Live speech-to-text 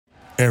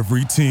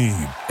Every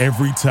team,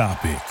 every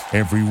topic,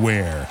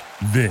 everywhere.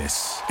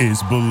 This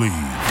is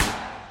Believe.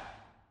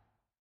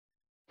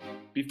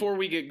 Before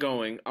we get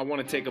going, I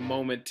want to take a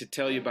moment to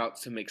tell you about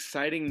some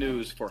exciting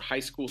news for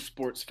high school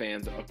sports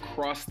fans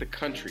across the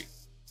country.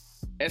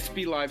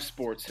 SB Live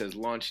Sports has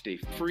launched a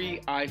free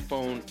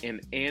iPhone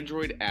and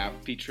Android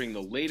app featuring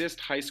the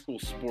latest high school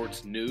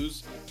sports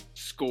news,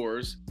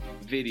 scores,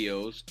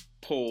 videos,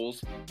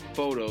 polls,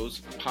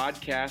 photos,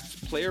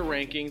 podcasts, player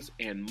rankings,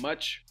 and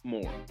much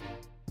more.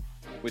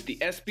 With the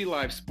SB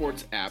Live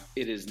Sports app,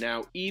 it is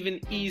now even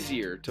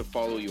easier to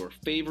follow your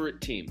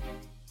favorite team.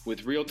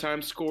 With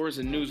real-time scores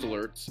and news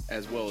alerts,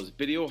 as well as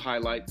video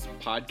highlights,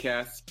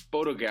 podcasts,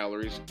 photo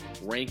galleries,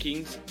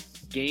 rankings,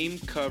 game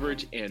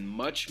coverage, and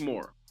much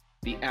more,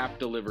 the app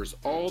delivers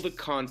all the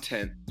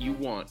content you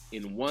want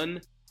in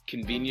one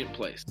convenient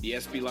place. The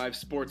SB Live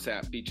Sports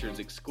app features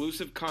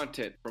exclusive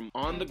content from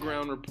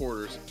on-the-ground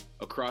reporters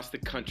across the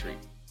country,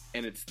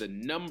 and it's the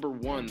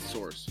 #1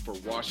 source for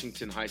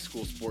Washington high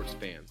school sports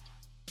fans.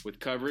 With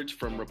coverage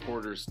from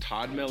reporters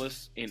Todd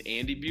Millis and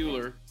Andy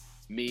Bueller,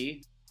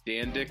 me,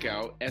 Dan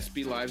Dickow,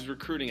 SB Live's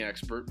recruiting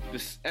expert,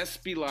 this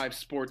SB Live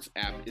Sports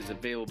app is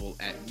available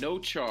at no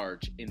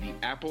charge in the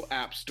Apple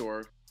App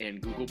Store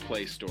and Google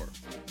Play Store.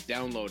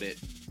 Download it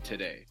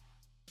today.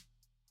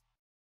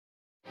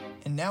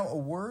 And now a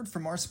word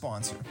from our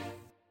sponsor.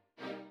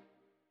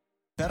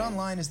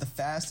 BetOnline is the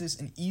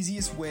fastest and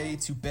easiest way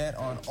to bet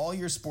on all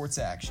your sports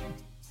action.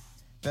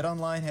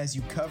 BetOnline has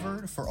you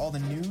covered for all the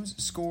news,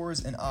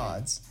 scores, and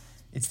odds.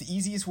 It's the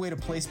easiest way to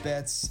place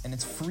bets, and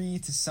it's free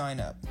to sign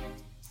up.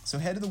 So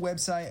head to the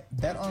website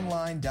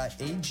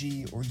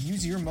betonline.ag or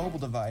use your mobile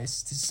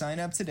device to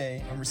sign up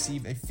today and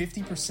receive a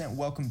 50%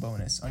 welcome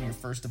bonus on your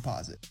first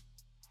deposit.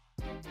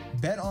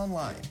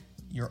 BetOnline,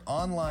 your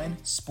online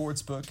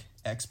sportsbook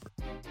expert.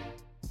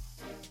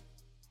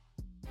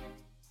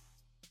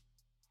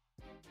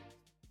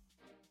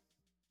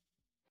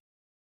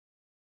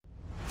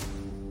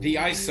 The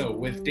ISO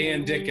with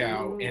Dan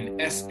Dickow and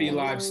SB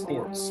Live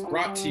Sports,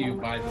 brought to you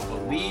by the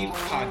Believe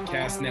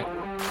Podcast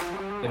Network,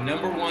 the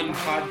 #1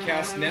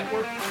 podcast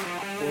network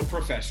for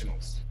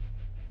professionals.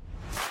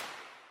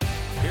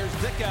 Here's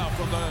Dickow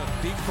from the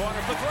deep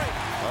corner for three.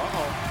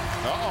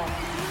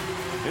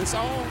 It's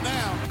on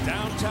now.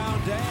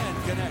 Downtown Dan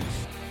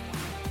connects.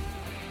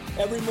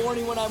 Every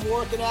morning when I'm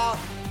working out,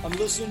 I'm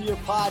listening to your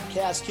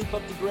podcast. Keep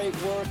up the great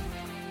work.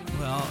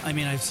 Well, I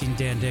mean, I've seen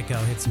Dan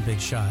Dickow hit some big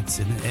shots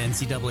in the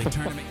NCAA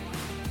tournament.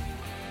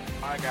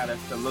 I gotta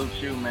salute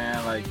you,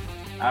 man. Like,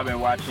 I've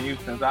been watching you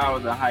since I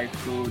was in high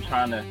school,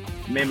 trying to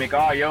mimic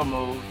all your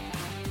moves.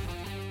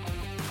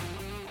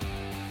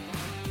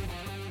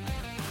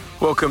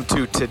 Welcome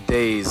to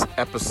today's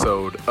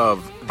episode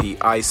of The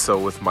ISO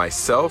with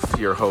myself,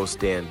 your host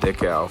Dan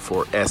Dickow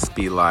for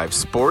SB Live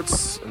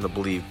Sports and the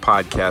Believe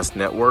Podcast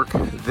Network.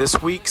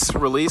 This week's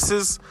release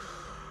is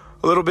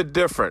a little bit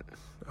different.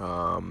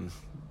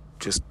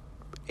 Just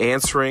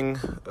answering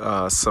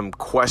some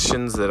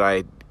questions that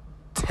I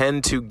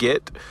tend to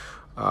get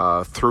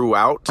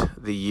throughout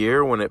the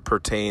year when it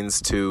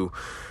pertains to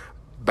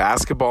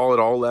basketball at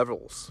all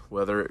levels,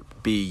 whether it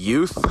be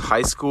youth,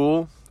 high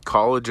school,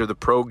 college, or the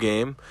pro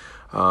game.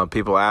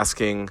 People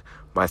asking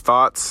my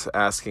thoughts,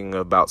 asking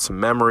about some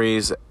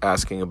memories,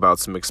 asking about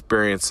some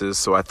experiences.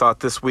 So I thought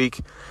this week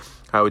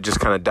I would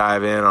just kind of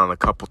dive in on a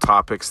couple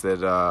topics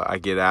that I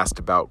get asked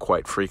about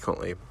quite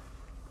frequently.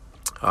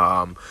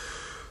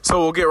 So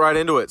we'll get right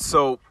into it.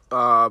 So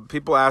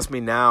people ask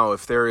me now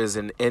if there is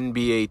an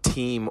NBA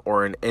team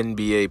or an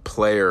NBA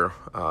player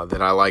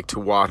that I like to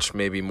watch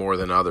maybe more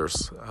than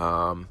others.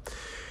 And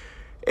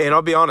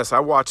I'll be honest, I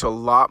watch a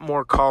lot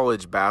more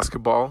college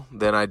basketball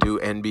than I do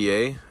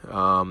NBA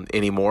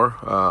anymore.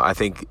 I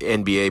think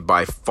NBA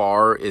by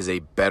far is a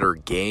better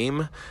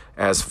game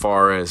as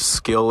far as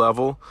skill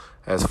level,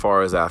 as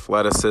far as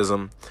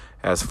athleticism,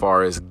 as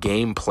far as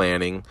game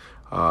planning,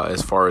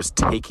 as far as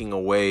taking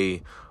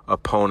away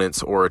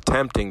opponents or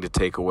attempting to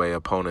take away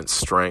opponents'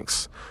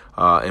 strengths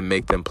and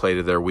make them play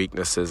to their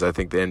weaknesses. I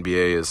think the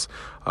NBA is,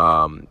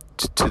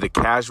 to the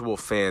casual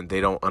fan,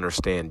 they don't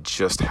understand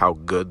just how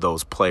good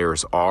those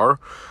players are,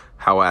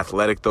 how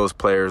athletic those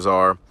players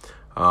are.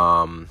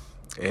 But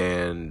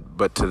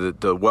to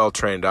the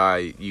well-trained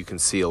eye, you can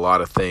see a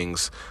lot of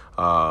things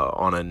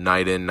on a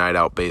night-in,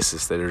 night-out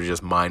basis that are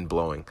just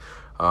mind-blowing.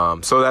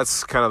 So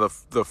that's kind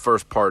of the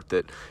first part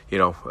that,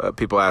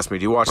 people ask me,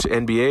 do you watch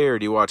NBA or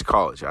do you watch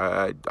college?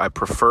 I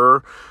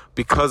prefer,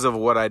 because of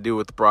what I do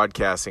with the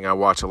broadcasting, I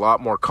watch a lot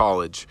more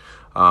college.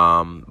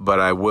 But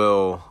I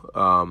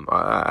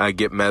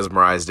get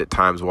mesmerized at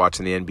times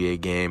watching the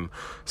NBA game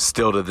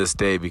still to this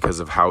day because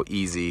of how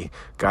easy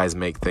guys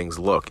make things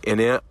look.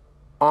 And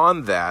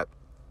on that,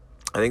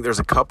 I think there's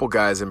a couple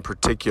guys in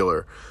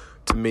particular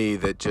to me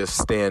that just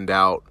stand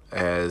out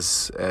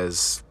as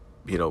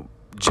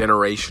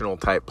generational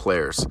type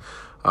players.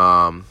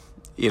 And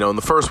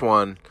the first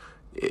one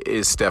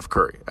is Steph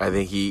Curry. I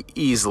think he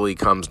easily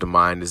comes to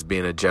mind as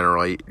being a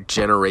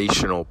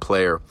generational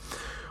player.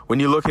 When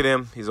you look at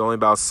him, he's only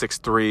about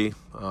 6'3",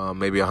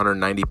 maybe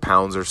 190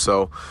 pounds or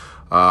so.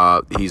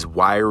 He's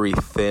wiry,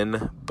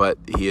 thin, but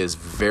he is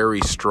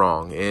very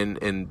strong.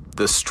 And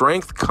the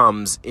strength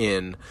comes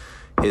in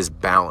his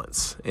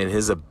balance and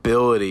his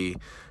ability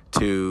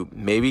to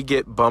maybe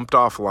get bumped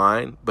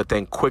offline, but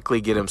then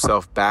quickly get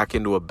himself back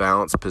into a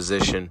balanced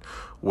position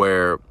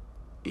where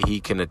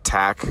he can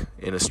attack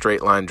in a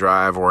straight line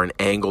drive or an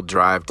angled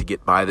drive to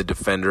get by the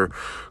defender,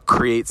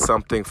 create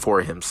something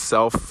for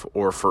himself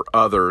or for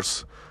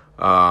others,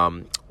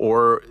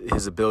 or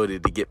his ability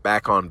to get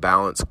back on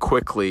balance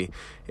quickly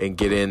and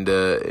get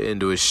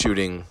into his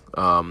shooting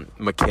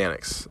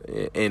mechanics.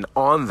 And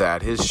on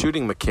that, his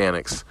shooting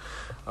mechanics,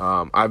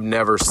 I've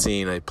never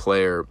seen a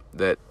player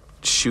that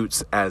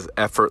shoots as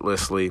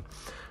effortlessly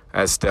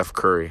as Steph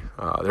Curry.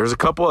 There's a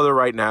couple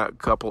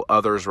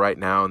others right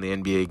now in the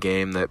NBA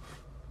game that,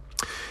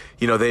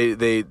 you know,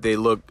 they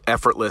look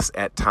effortless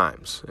at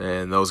times,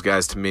 and those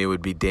guys to me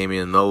would be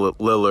Damian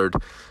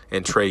Lillard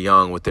and Trae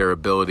Young with their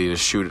ability to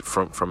shoot it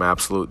from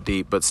absolute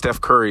deep. But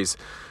Steph Curry's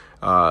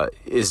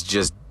is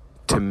just,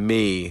 to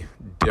me,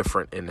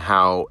 different in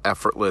how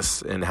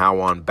effortless and how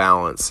on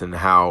balance and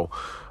how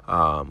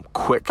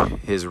quick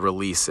his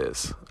release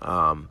is.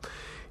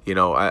 You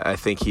know, I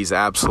think he's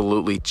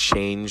absolutely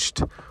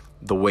changed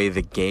the way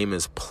the game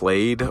is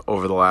played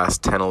over the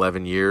last 10,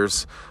 11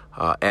 years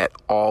at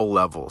all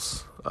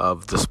levels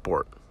of the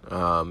sport.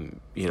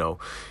 You know,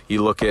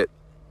 you look at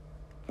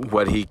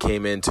what he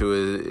came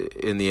into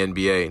in the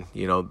NBA.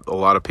 You know, a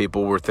lot of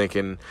people were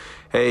thinking,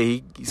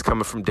 hey, he's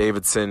coming from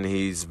Davidson.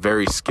 He's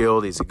very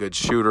skilled. He's a good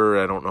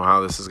shooter. I don't know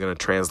how this is going to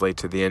translate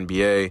to the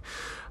NBA.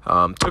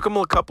 Took him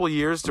a couple of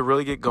years to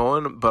really get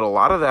going, but a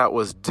lot of that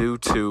was due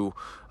to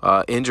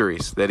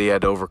injuries that he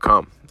had to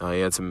overcome.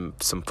 He had some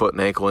foot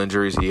and ankle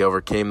injuries. He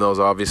overcame those,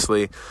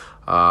 obviously,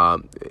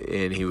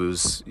 and he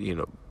was, you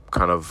know,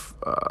 kind of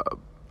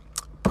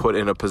put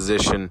in a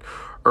position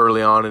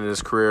early on in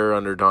his career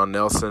under Don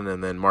Nelson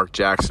and then Mark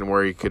Jackson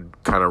where he could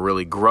kind of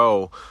really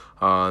grow.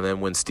 And then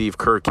when Steve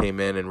Kerr came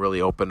in and really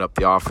opened up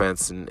the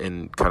offense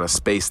and kind of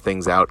spaced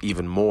things out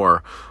even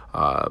more,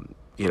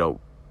 you know,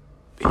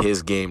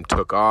 his game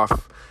took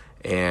off,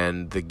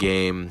 and the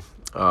game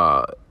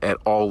at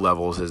all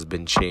levels has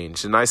been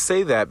changed. And I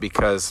say that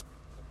because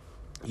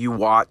you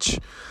watch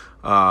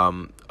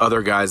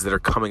other guys that are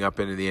coming up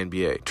into the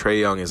NBA. Trae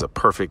Young is a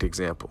perfect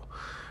example.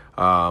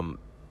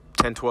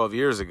 10, 12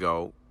 years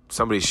ago,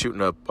 somebody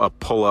shooting a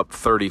pull-up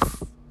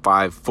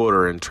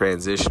 35-footer in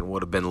transition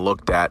would have been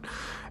looked at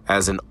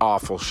as an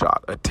awful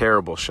shot, a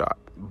terrible shot.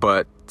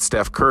 But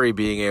Steph Curry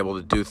being able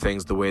to do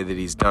things the way that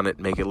he's done it,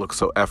 make it look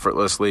so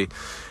effortlessly,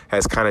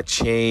 has kind of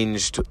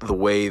changed the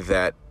way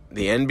that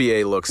the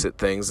NBA looks at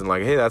things and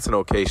like, hey, that's an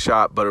okay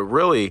shot. But it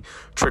really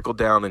trickled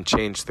down and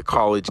changed the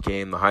college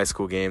game, the high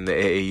school game, the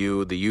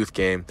AAU, the youth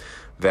game,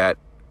 that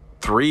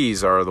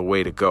threes are the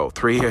way to go.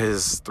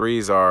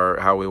 Threes are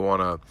how we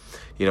want to,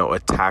 you know,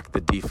 attack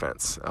the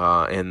defense.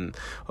 And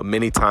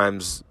many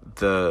times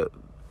the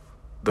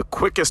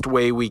quickest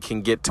way we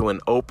can get to an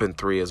open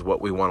three is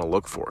what we want to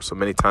look for. So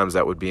many times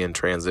that would be in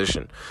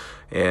transition.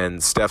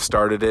 And Steph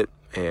started it,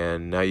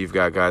 and now you've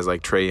got guys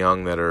like Trae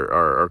Young that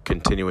are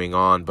continuing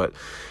on. But,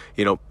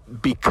 you know,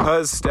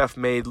 because Steph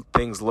made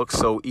things look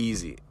so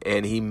easy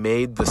and he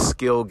made the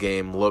skill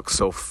game look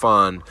so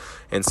fun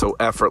and so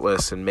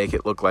effortless and make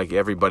it look like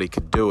everybody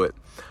could do it,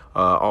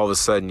 all of a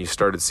sudden you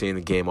started seeing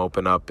the game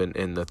open up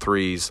and the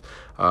threes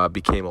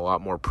became a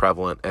lot more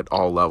prevalent at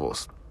all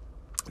levels.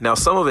 Now,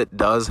 some of it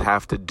does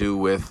have to do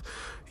with,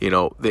 you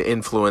know, the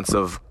influence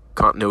of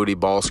continuity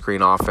ball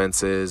screen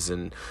offenses,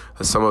 and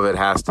some of it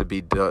has to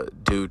be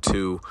due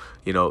to,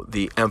 you know,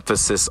 the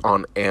emphasis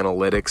on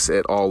analytics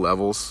at all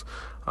levels.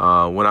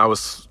 When I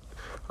was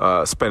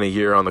spent a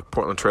year on the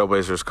Portland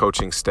Trailblazers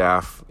coaching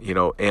staff, you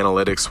know,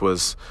 analytics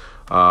was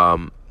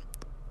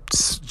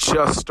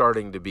just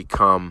starting to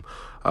become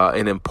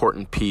an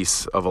important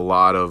piece of a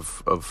lot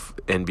of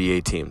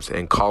NBA teams,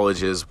 and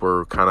colleges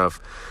were kind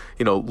of,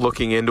 you know,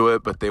 looking into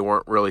it, but they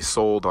weren't really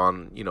sold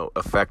on, you know,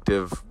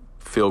 effective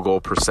field goal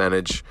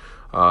percentage.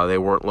 They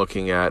weren't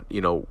looking at,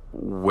 you know,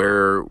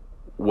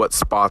 what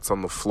spots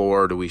on the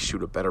floor do we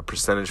shoot a better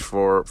percentage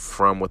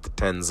from with the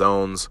 10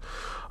 zones,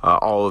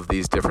 all of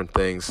these different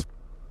things.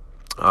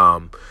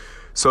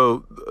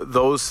 So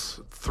those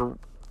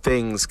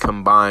things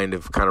combined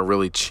have kind of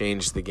really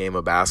changed the game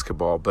of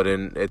basketball. But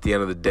at the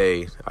end of the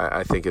day,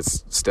 I think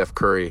it's Steph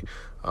Curry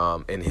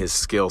and his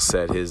skill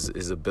set,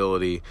 his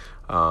ability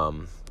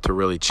to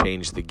really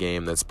change the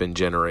game that's been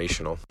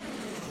generational.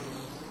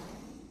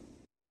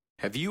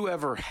 Have you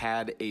ever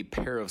had a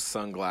pair of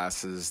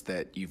sunglasses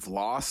that you've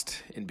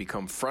lost and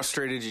become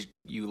frustrated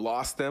you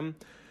lost them,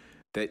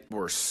 that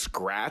were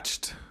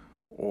scratched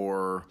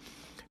or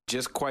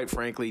just quite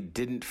frankly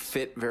didn't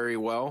fit very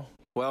well?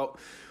 Well,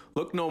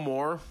 look no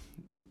more.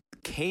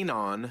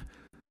 Kaenon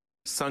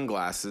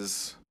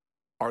sunglasses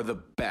are the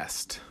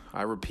best.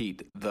 I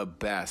repeat, the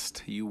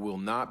best. You will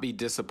not be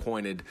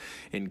disappointed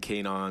in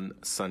Kaenon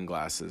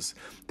sunglasses.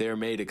 They're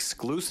made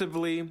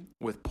exclusively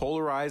with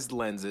polarized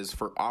lenses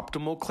for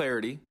optimal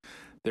clarity.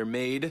 They're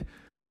made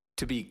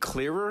to be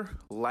clearer,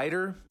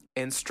 lighter,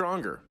 and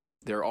stronger.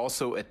 They're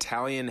also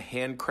Italian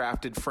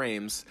handcrafted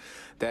frames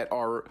that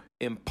are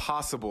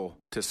impossible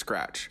to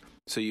scratch.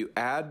 So you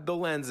add the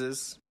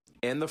lenses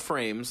and the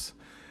frames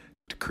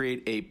to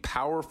create a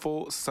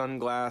powerful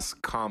sunglass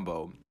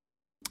combo.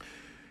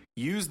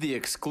 Use the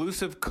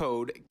exclusive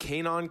code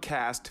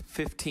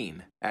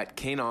KanonCast15 at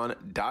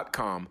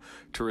Kanon.com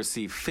to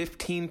receive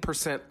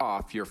 15%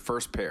 off your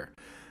first pair.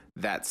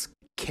 That's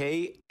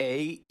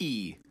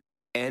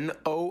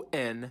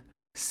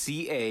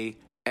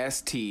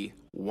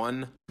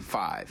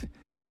KAENONCAST15.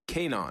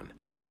 Kanon,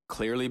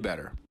 clearly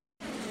better.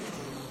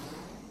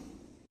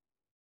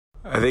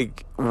 I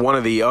think one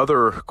of the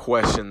other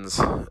questions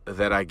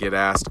that I get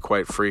asked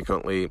quite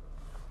frequently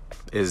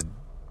is,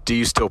 do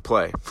you still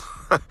play?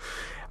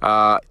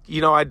 I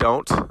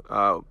don't.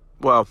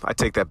 Well, I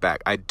take that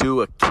back. I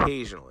do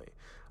occasionally.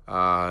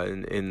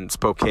 In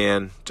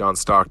Spokane, John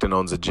Stockton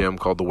owns a gym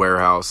called The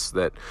Warehouse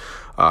that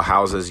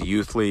houses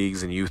youth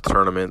leagues and youth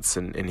tournaments,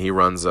 and he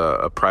runs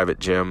a private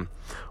gym,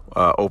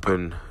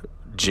 open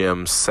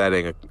gym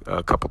setting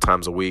a couple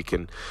times a week.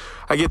 And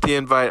I get the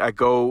invite. I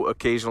go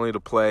occasionally to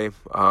play,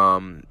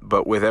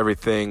 but with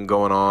everything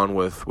going on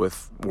with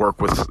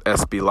work with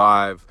SB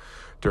Live,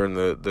 during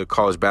the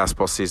college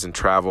basketball season,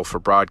 travel for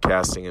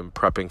broadcasting and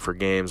prepping for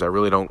games, I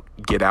really don't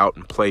get out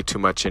and play too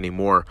much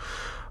anymore.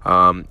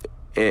 And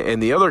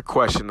the other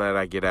question that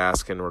I get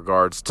asked in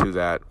regards to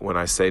that, when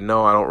I say,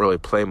 no, I don't really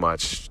play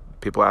much,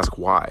 people ask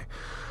why.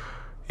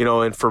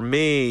 And for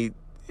me,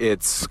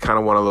 it's kind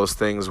of one of those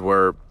things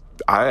where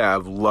I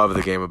have loved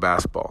the game of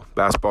basketball.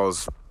 Basketball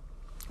has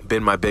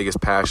been my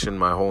biggest passion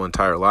my whole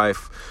entire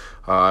life.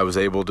 I was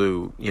able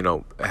to,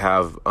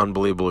 have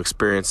unbelievable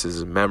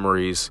experiences and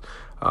memories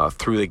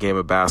through the game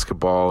of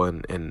basketball,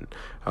 and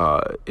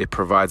it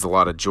provides a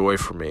lot of joy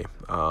for me.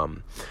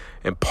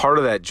 And part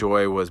of that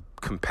joy was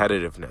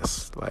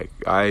competitiveness. Like,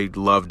 I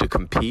love to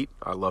compete.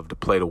 I love to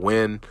play to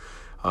win.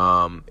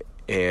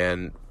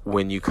 And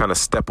when you kind of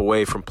step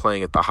away from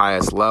playing at the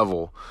highest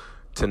level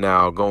to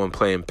now go and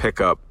play in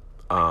pickup,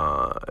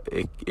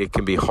 it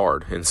can be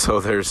hard. And so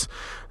there's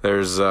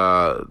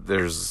a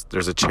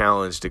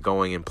challenge to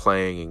going and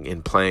playing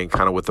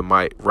kind of with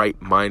the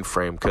right mind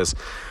frame, because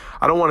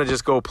I don't want to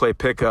just go play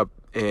pickup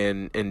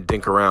and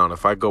dink around.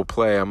 If I go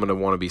play, I'm going to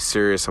want to be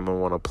serious. I'm going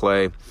to want to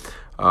play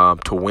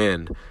to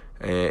win.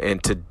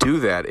 And to do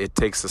that, it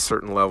takes a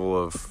certain level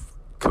of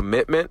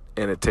commitment,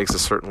 and it takes a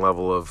certain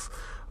level of,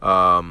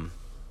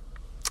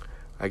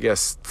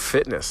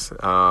 fitness.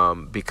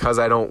 Because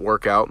I don't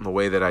work out in the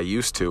way that I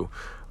used to,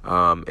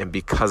 and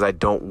because I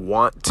don't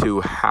want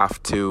to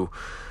have to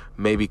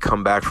maybe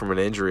come back from an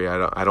injury,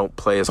 I don't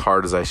play as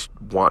hard as I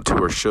want to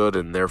or should,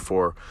 and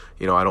therefore,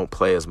 I don't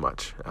play as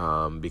much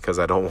because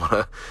I don't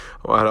want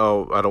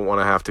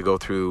to have to go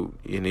through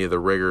any of the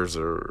rigors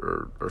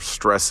or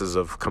stresses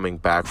of coming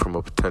back from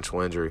a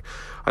potential injury.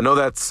 I know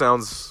that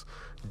sounds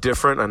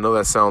different. I know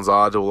that sounds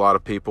odd to a lot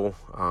of people,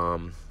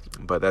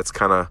 but that's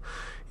kind of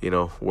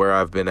where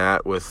I've been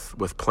at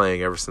with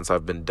playing ever since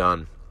I've been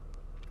done.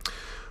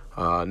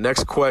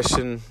 Next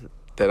question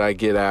that I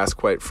get asked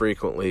quite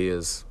frequently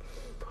is,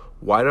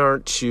 why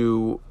aren't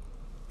you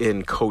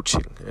in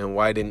coaching, and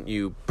why didn't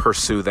you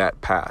pursue that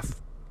path?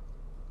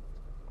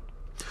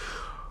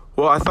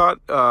 Well, I thought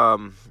I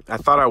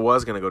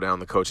was going to go down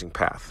the coaching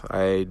path.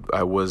 I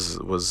was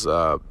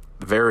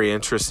very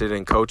interested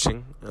in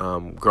coaching.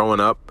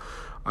 Growing up,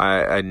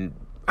 I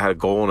had a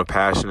goal and a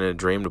passion and a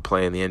dream to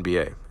play in the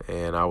NBA,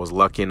 and I was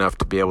lucky enough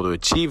to be able to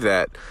achieve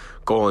that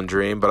goal and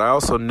dream. But I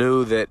also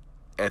knew that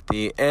at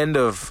the end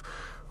of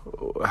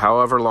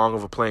however long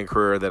of a playing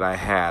career that I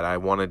had, I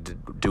wanted to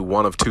do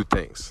one of two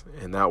things,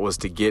 and that was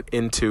to get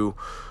into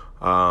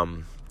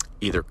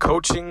either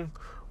coaching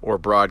or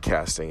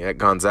broadcasting. At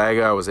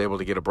Gonzaga, I was able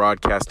to get a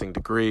broadcasting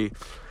degree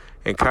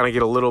and kind of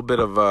get a little bit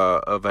of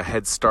a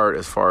head start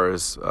as far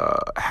as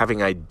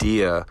having an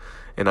idea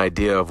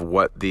of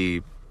what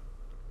the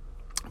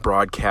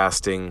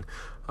broadcasting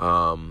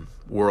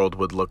world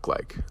would look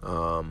like.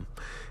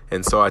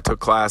 And so I took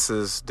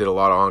classes, did a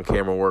lot of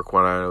on-camera work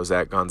when I was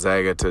at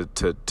Gonzaga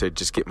to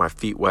just get my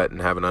feet wet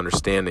and have an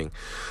understanding.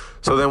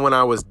 So then when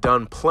I was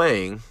done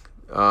playing,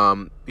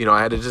 I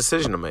had a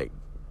decision to make,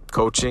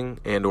 coaching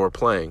and or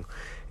playing.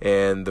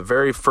 And the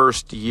very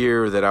first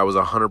year that I was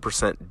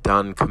 100%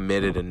 done,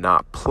 committed, and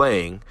not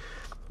playing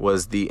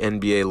was the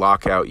NBA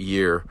lockout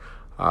year.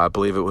 I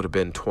believe it would have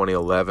been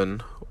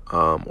 2011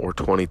 or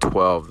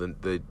 2012.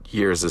 The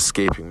year is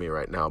escaping me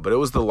right now. But it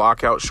was the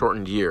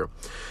lockout-shortened year.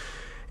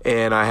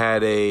 And I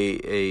had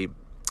a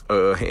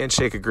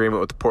handshake agreement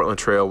with the Portland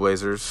Trail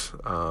Blazers.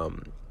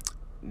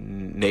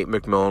 Nate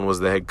McMillan was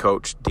the head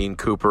coach. Dean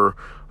Cooper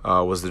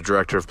was the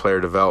director of player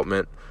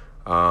development.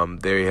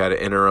 They had an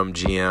interim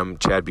GM,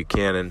 Chad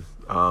Buchanan.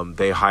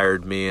 They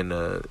hired me in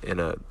a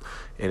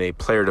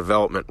player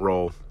development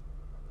role.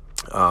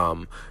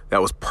 That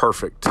was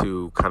perfect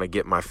to kind of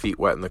get my feet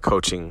wet in the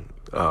coaching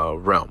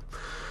realm.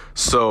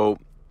 So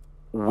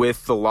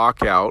with the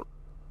lockout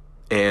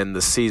and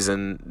the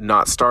season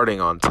not starting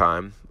on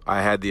time,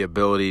 I had the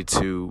ability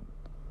to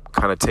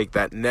kind of take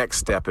that next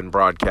step in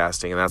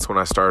broadcasting, and that's when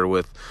I started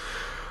with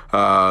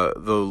the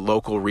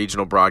local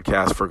regional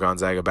broadcast for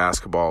Gonzaga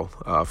basketball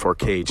for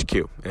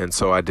KHQ. And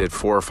so I did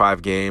 4 or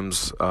 5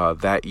 games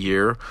that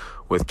year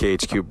with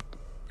KHQ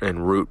en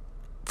route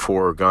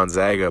for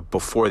Gonzaga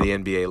before the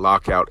NBA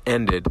lockout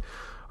ended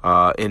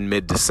in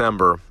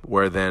mid-December,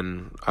 where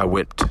then I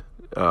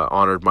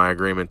honored my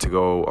agreement to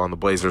go on the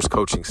Blazers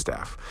coaching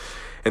staff.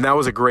 And that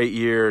was a great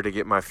year to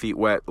get my feet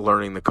wet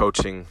learning the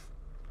coaching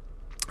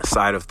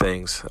side of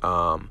things.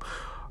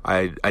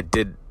 I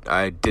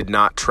did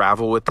not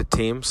travel with the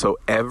team, so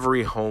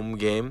every home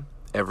game,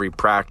 every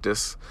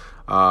practice,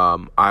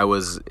 I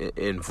was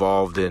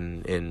involved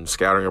in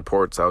scouting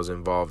reports. I was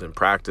involved in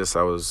practice.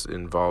 I was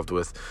involved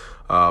with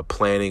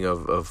planning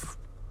of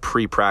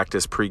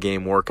pre-practice,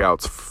 pre-game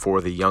workouts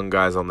for the young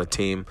guys on the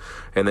team,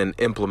 and then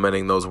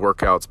implementing those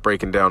workouts,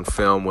 breaking down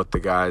film with the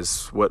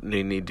guys, what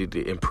they needed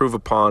to improve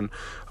upon,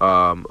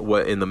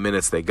 what in the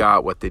minutes they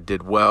got, what they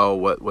did well,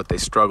 what they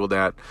struggled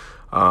at.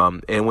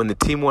 And when the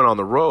team went on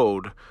the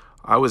road,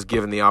 I was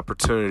given the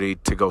opportunity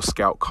to go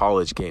scout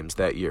college games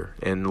that year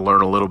and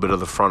learn a little bit of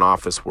the front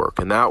office work.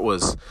 And that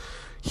was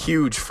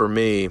huge for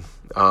me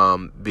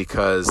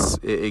because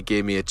it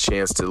gave me a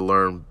chance to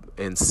learn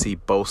and see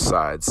both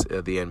sides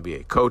of the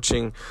NBA,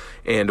 coaching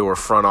and or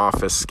front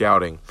office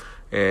scouting.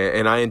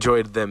 And I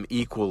enjoyed them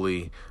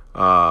equally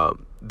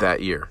that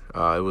year.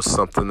 It was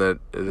something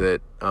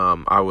that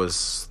I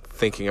was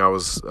thinking I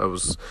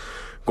was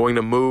going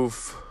to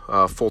move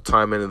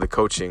full-time into the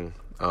coaching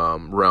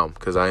realm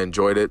because I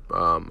enjoyed it.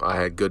 I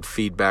had good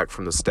feedback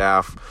from the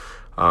staff,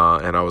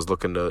 and I was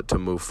looking to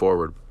move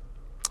forward.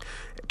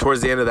 Towards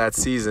the end of that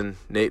season,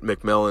 Nate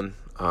McMillan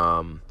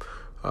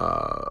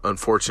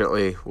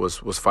unfortunately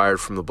was fired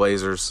from the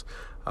Blazers.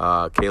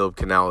 Caleb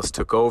Canales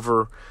took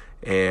over,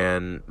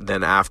 and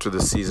then after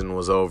the season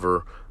was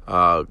over,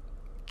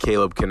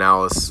 Caleb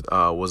Canales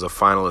was a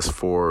finalist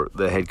for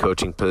the head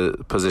coaching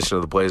position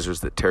of the Blazers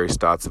that Terry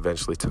Stotts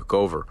eventually took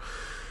over.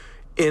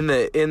 In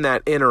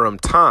that interim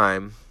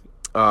time,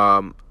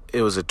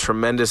 it was a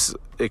tremendous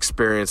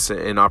experience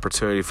and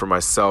opportunity for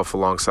myself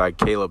alongside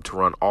Caleb to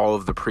run all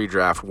of the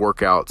pre-draft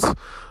workouts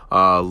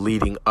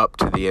leading up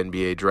to the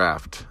NBA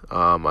draft.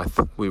 I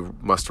think we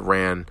must have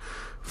ran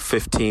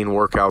 15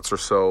 workouts or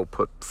so,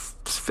 put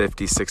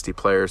 50, 60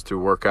 players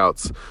through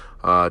workouts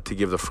to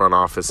give the front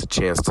office a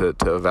chance to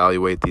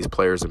evaluate these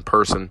players in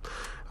person.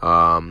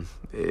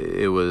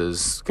 It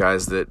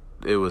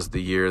was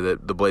the year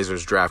that the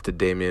Blazers drafted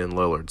Damian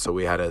Lillard, so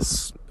we had an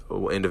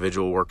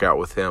individual workout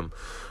with him.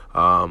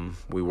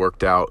 We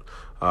worked out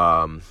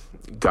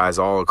guys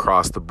all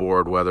across the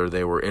board, whether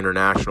they were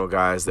international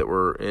guys that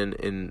were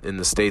in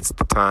the States at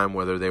the time,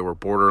 whether they were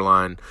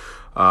borderline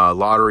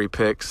lottery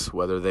picks,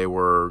 whether they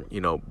were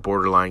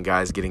borderline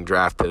guys getting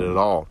drafted at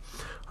all.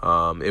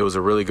 It was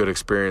a really good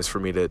experience for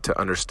me to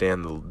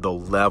understand the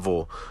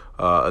level,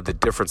 the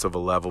difference of a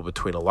level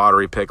between a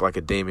lottery pick like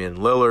a Damian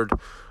Lillard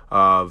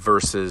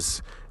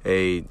versus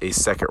a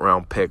second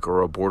round pick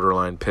or a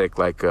borderline pick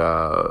like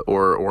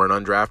or an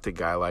undrafted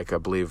guy like I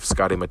believe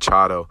Scotty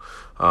Machado,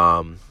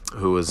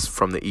 who was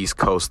from the East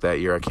Coast that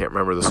year. I can't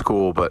remember the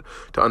school, but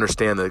to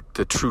understand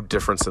the true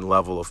difference in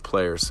level of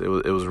players, it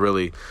was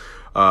really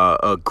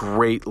a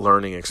great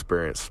learning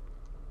experience.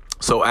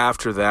 So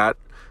after that,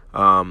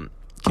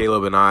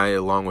 Caleb and I,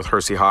 along with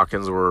Hersey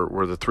Hawkins,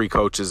 were the 3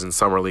 coaches in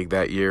Summer League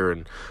that year,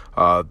 and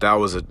that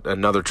was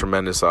another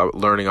tremendous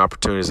learning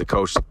opportunity as a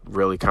coach to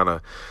really kind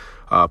of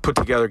put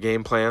together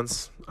game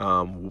plans,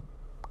 run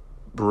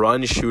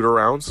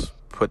shoot-arounds,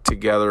 put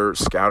together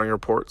scouting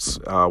reports,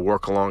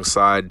 work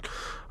alongside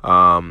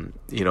an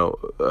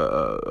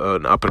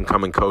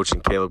up-and-coming coach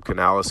in Caleb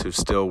Canales, who's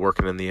still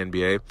working in the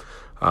NBA.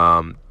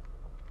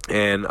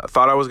 And I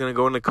thought I was going to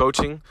go into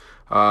coaching.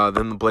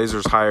 Then the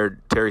Blazers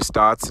hired Terry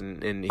Stotts,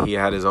 and he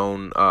had his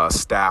own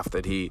staff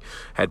that he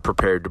had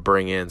prepared to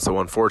bring in. So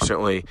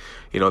unfortunately,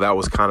 that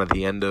was kind of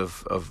the end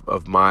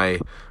of my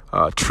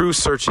true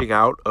searching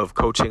out of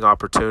coaching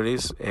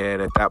opportunities.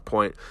 And at that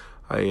point,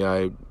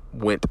 I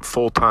went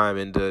full-time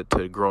into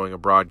growing a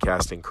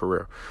broadcasting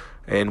career.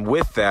 And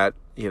with that,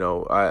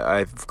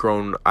 I've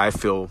grown, I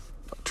feel,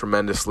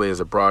 tremendously as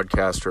a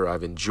broadcaster.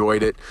 I've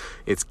enjoyed it.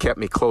 It's kept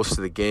me close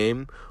to the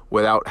game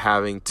without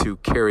having to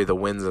carry the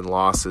wins and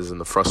losses and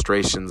the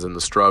frustrations and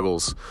the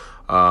struggles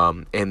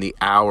and the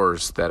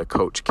hours that a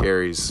coach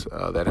carries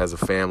that has a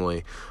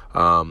family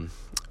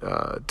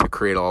to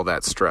create all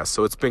that stress.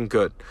 So it's been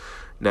good.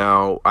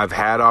 Now, I've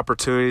had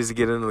opportunities to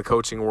get into the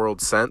coaching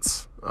world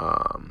since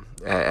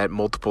at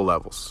multiple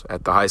levels,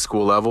 at the high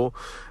school level,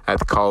 at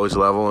the college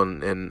level,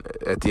 and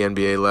at the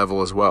NBA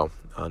level as well.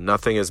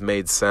 Nothing has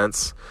made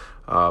sense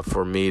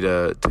for me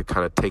to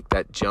kind of take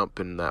that jump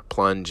and that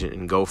plunge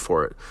and go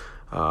for it.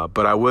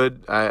 But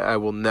I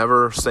will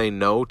never say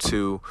no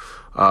to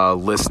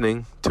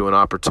listening to an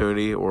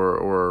opportunity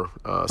or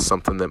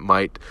something that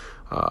might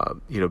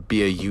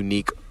be a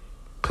unique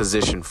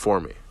position for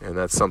me. And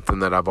that's something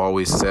that I've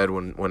always said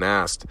when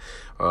asked,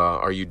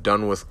 are you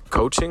done with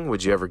coaching?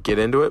 Would you ever get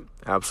into it?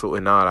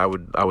 Absolutely not. I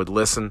would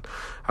listen.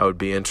 I would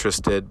be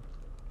interested.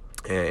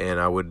 and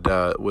I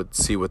would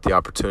see what the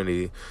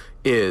opportunity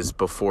is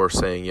before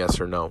saying yes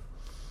or no.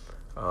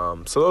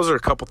 So those are a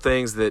couple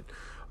things that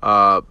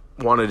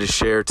wanted to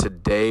share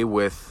today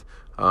with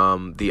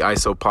the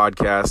ISO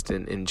podcast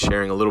and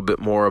sharing a little bit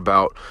more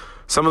about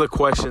some of the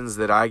questions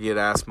that I get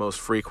asked most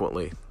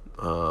frequently.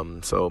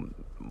 So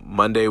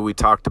Monday we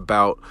talked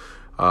about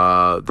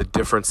the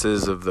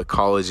differences of the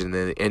college and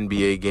the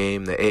NBA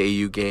game, the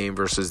AAU game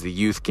versus the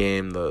youth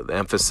game, the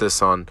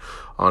emphasis on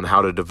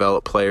how to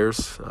develop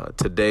players.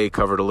 Today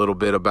covered a little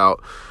bit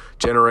about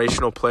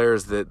generational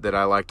players that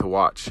I like to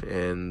watch,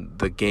 and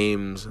the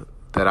games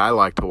that I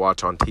like to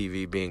watch on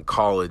TV being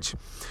college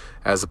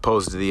as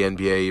opposed to the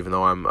NBA, even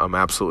though I'm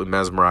absolutely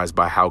mesmerized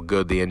by how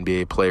good the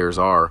NBA players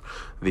are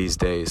these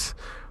days.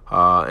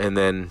 And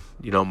then,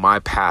 my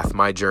path,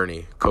 my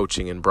journey,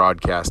 coaching and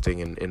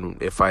broadcasting, and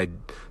if I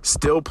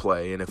still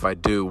play, and if I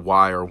do,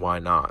 why or why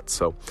not.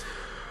 So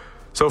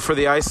for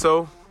the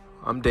ISO,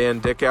 I'm Dan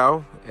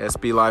Dickau,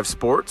 SB Live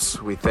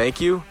Sports. We thank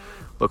you.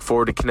 Look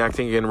forward to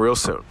connecting again real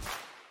soon.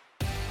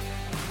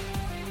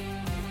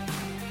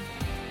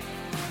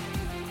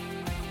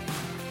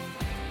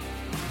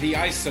 The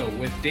ISO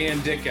with Dan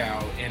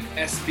Dickau and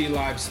SB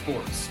Live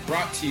Sports,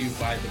 brought to you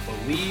by the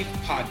Believe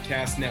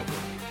Podcast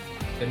Network,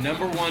 the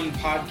 #1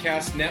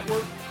 podcast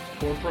network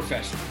for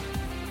professionals.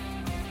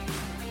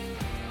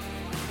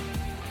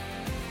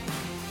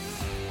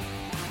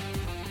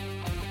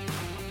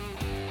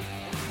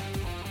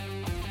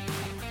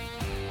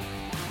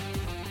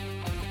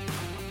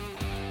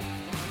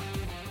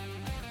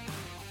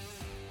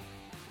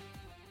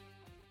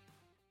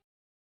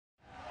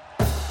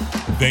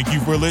 Thank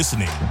you for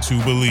listening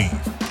to Believe.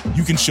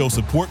 You can show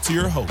support to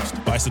your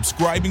host by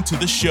subscribing to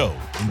the show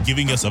and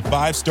giving us a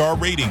 5-star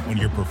rating on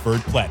your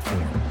preferred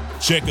platform.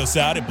 Check us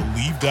out at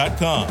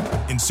Believe.com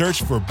and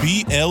search for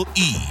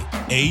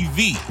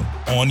BLEAV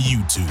on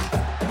YouTube.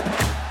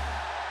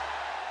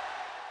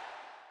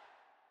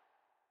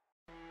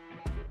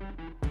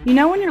 You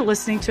know when you're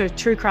listening to a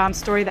true crime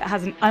story that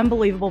has an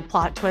unbelievable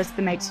plot twist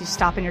that makes you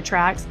stop in your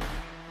tracks?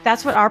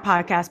 That's what our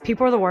podcast,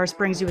 People Are the Worst,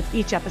 brings you with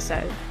each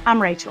episode.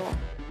 I'm Rachel.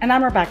 And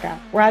I'm Rebecca.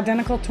 We're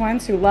identical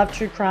twins who love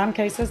true crime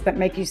cases that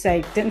make you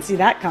say, didn't see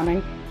that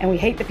coming, and we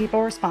hate the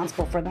people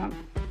responsible for them.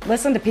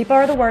 Listen to People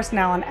Are the Worst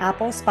now on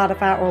Apple,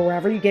 Spotify, or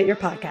wherever you get your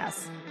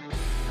podcasts.